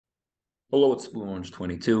Hello, it's Blue Orange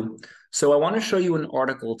 22. So I want to show you an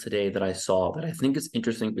article today that I saw that I think is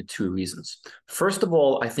interesting for two reasons. First of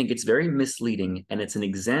all, I think it's very misleading, and it's an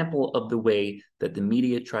example of the way that the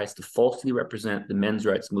media tries to falsely represent the men's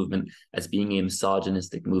rights movement as being a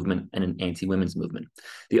misogynistic movement and an anti-women's movement.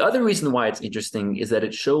 The other reason why it's interesting is that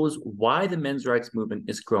it shows why the men's rights movement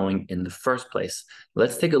is growing in the first place.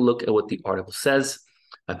 Let's take a look at what the article says.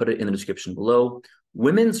 I put it in the description below.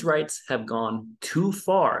 Women's rights have gone too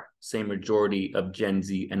far, say majority of Gen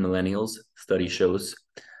Z and millennials, study shows.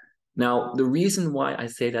 Now, the reason why I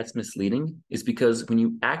say that's misleading is because when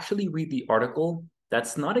you actually read the article,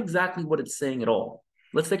 that's not exactly what it's saying at all.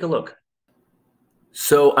 Let's take a look.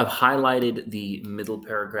 So I've highlighted the middle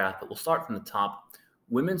paragraph, but we'll start from the top.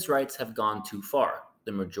 Women's rights have gone too far,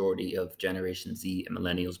 the majority of Generation Z and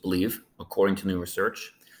millennials believe, according to new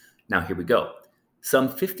research. Now, here we go. Some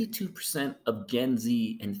 52% of Gen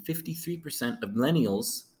Z and 53% of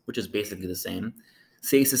millennials, which is basically the same,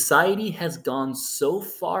 say society has gone so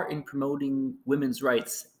far in promoting women's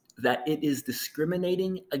rights that it is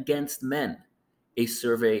discriminating against men, a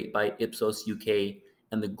survey by Ipsos UK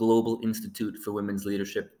and the Global Institute for Women's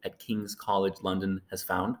Leadership at King's College London has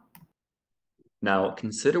found. Now,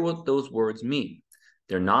 consider what those words mean.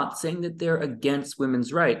 They're not saying that they're against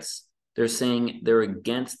women's rights. They're saying they're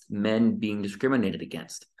against men being discriminated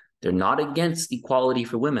against. They're not against equality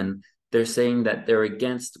for women. They're saying that they're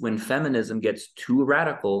against when feminism gets too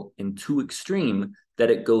radical and too extreme,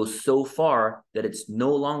 that it goes so far that it's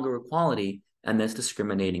no longer equality and that's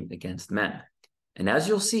discriminating against men. And as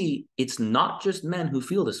you'll see, it's not just men who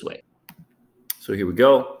feel this way. So here we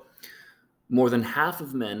go. More than half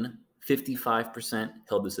of men, 55%,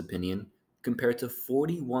 held this opinion, compared to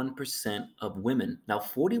 41% of women. Now,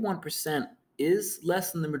 41% is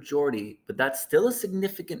less than the majority, but that's still a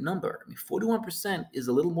significant number. I mean, 41% is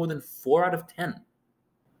a little more than 4 out of 10.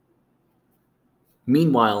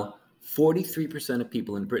 Meanwhile, 43% of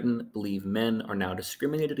people in Britain believe men are now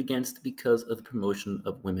discriminated against because of the promotion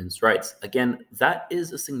of women's rights. Again, that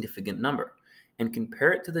is a significant number. And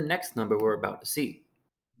compare it to the next number we're about to see.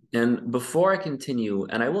 And before I continue,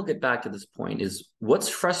 and I will get back to this point, is what's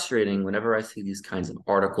frustrating whenever I see these kinds of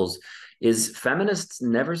articles is feminists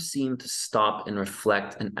never seem to stop and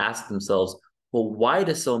reflect and ask themselves, well, why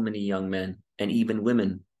do so many young men and even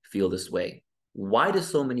women feel this way? Why do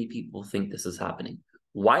so many people think this is happening?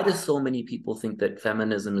 Why do so many people think that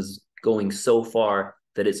feminism is going so far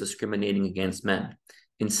that it's discriminating against men?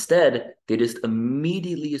 Instead, they just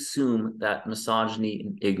immediately assume that misogyny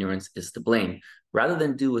and ignorance is to blame, rather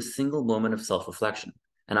than do a single moment of self-reflection.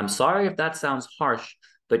 And I'm sorry if that sounds harsh,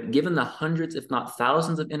 but given the hundreds, if not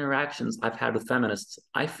thousands of interactions I've had with feminists,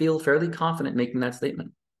 I feel fairly confident making that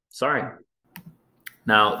statement. Sorry.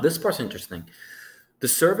 Now, this part's interesting. The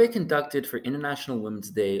survey conducted for International Women's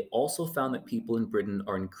Day also found that people in Britain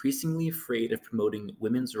are increasingly afraid of promoting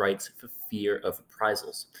women's rights for fear of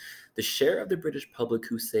reprisals. The share of the British public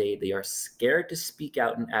who say they are scared to speak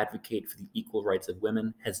out and advocate for the equal rights of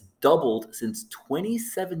women has doubled since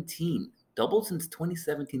 2017. Doubled since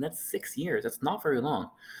 2017. That's 6 years. That's not very long.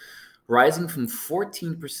 Rising from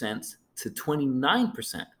 14% to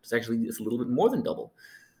 29%. It's a little bit more than double.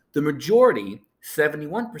 The majority,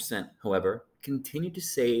 71%, however, continue to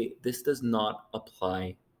say this does not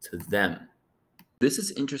apply to them. This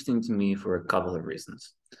is interesting to me for a couple of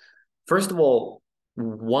reasons. First of all,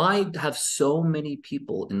 why have so many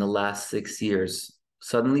people in the last 6 years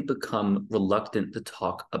suddenly become reluctant to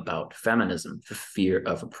talk about feminism for fear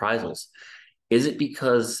of reprisals? Is it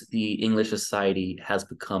because the English society has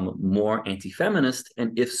become more anti-feminist?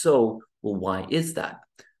 And if so, well, why is that?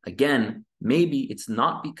 Again, maybe it's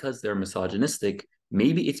not because they're misogynistic.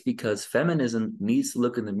 Maybe it's because feminism needs to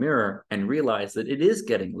look in the mirror and realize that it is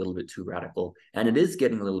getting a little bit too radical and it is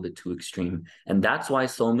getting a little bit too extreme. And that's why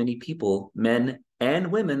so many people, men and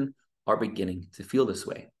women, are beginning to feel this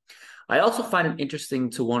way. I also find it interesting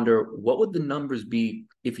to wonder what would the numbers be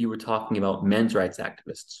if you were talking about men's rights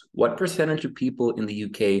activists? What percentage of people in the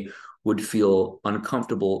UK would feel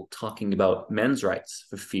uncomfortable talking about men's rights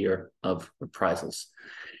for fear of reprisals?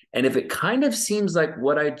 And if it kind of seems like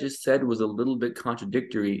what I just said was a little bit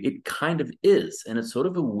contradictory, it kind of is. And it's sort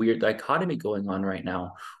of a weird dichotomy going on right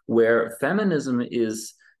now, where feminism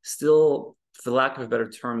is still, for lack of a better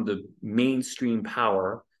term, the mainstream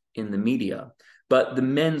power in the media. But the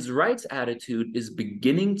men's rights attitude is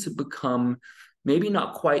beginning to become, maybe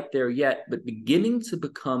not quite there yet, but beginning to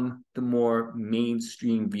become the more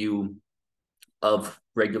mainstream view of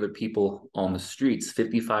regular people on the streets.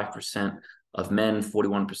 55% of men,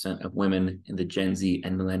 41% of women in the Gen Z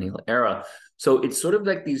and millennial era. So it's sort of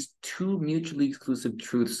like these two mutually exclusive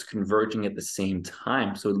truths converging at the same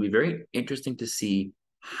time. So it'll be very interesting to see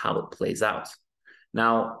how it plays out.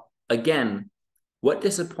 Now, again, what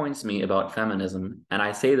disappoints me about feminism, and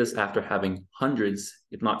I say this after having hundreds,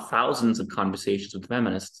 if not thousands, of conversations with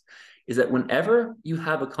feminists, is that whenever you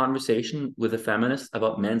have a conversation with a feminist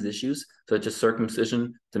about men's issues, such as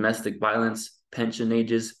circumcision, domestic violence, pension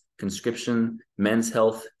ages, conscription, men's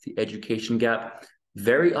health, the education gap,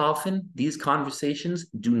 very often these conversations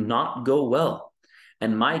do not go well.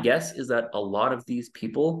 And my guess is that a lot of these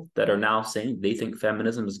people that are now saying they think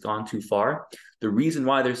feminism has gone too far, the reason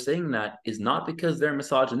why they're saying that is not because they're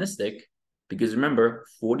misogynistic, because remember,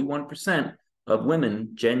 41% of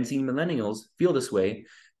women, Gen Z millennials, feel this way.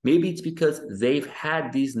 Maybe it's because they've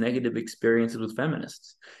had these negative experiences with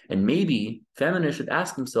feminists. And maybe feminists should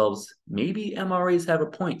ask themselves, maybe MRAs have a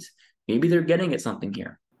point. Maybe they're getting at something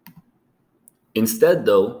here. Instead,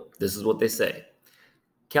 though, this is what they say.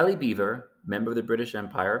 Kelly Beaver, member of the British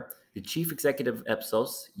Empire, the chief executive of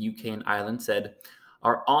Ipsos, UK and Ireland, said,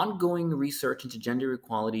 "Our ongoing research into gender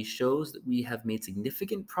equality shows that we have made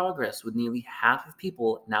significant progress, with nearly half of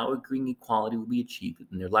people now agreeing equality will be achieved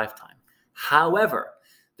in their lifetime. However,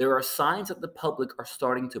 there are signs that the public are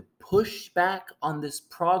starting to push back on this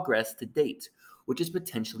progress to date, which is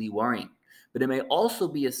potentially worrying. But it may also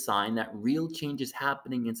be a sign that real change is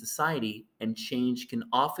happening in society, and change can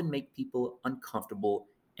often make people uncomfortable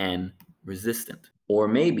and resistant." Or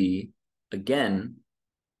maybe, again,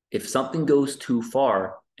 if something goes too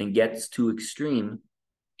far and gets too extreme,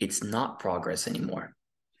 it's not progress anymore.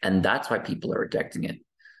 And that's why people are rejecting it.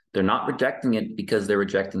 They're not rejecting it because they're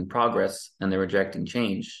rejecting progress and they're rejecting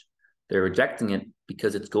change. They're rejecting it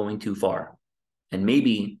because it's going too far. And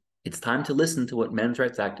maybe it's time to listen to what men's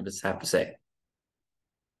rights activists have to say.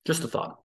 Just a thought.